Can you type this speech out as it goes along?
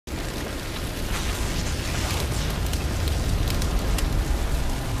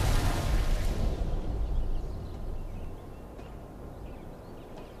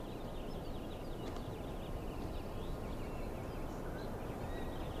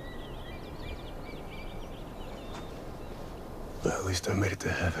At least I made it to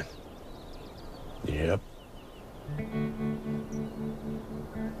heaven. Yep.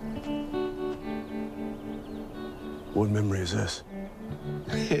 What memory is this?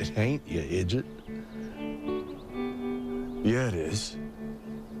 It ain't, you idiot. Yeah, it is.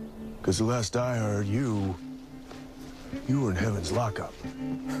 Because the last I heard, you were in heaven's lockup.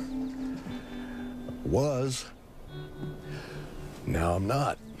 Was. Now I'm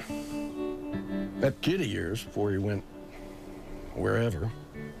not. That kid of yours, before he went wherever,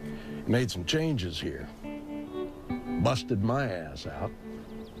 made some changes here. Busted my ass out.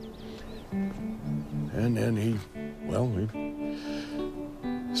 And then he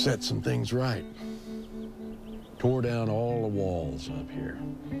set some things right. Tore down all the walls up here.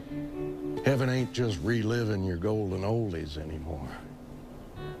 Heaven ain't just reliving your golden oldies anymore.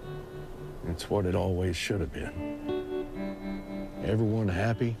 It's what it always should have been. Everyone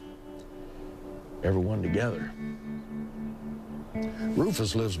happy, everyone together.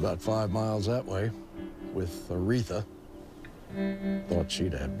 Rufus lives about 5 miles that way with Aretha. Thought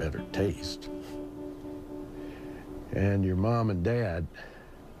she'd have better taste. And your mom and dad,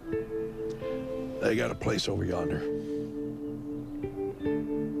 they got a place over yonder.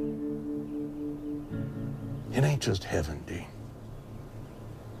 It ain't just heaven, Dean.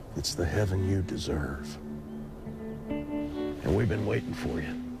 It's the heaven you deserve. And we've been waiting for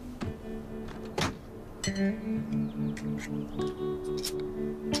you.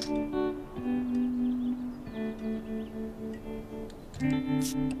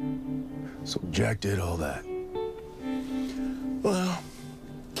 So Jack did all that. Well,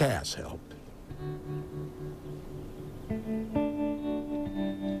 Cass helped.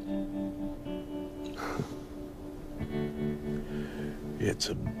 It's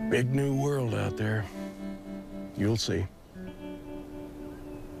a big new world out there. You'll see.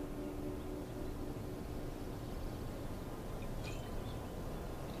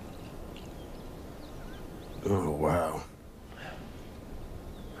 Oh, wow.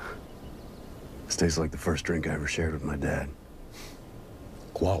 This tastes like the first drink I ever shared with my dad.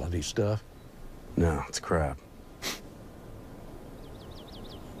 Quality stuff. No, it's crap.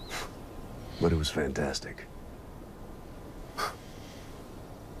 But it was fantastic.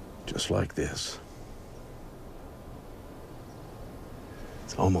 Just like this.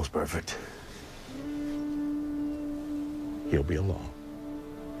 It's almost perfect. He'll be along.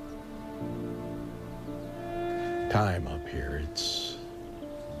 Time up here,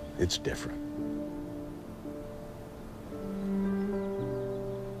 it's different.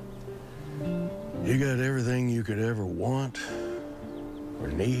 You got everything you could ever want, or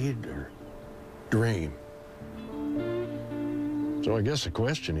need, or dream. So I guess the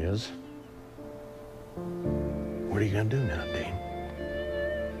question is, what are you gonna do now, Dean?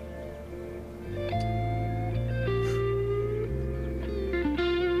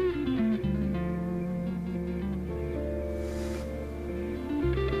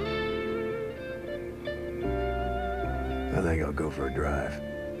 I think I'll go for a drive.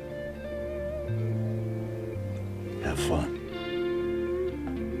 Have fun.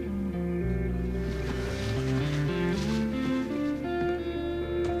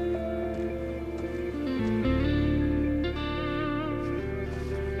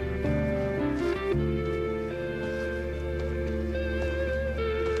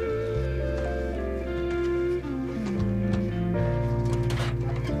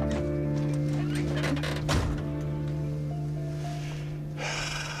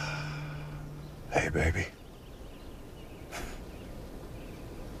 Hey, baby.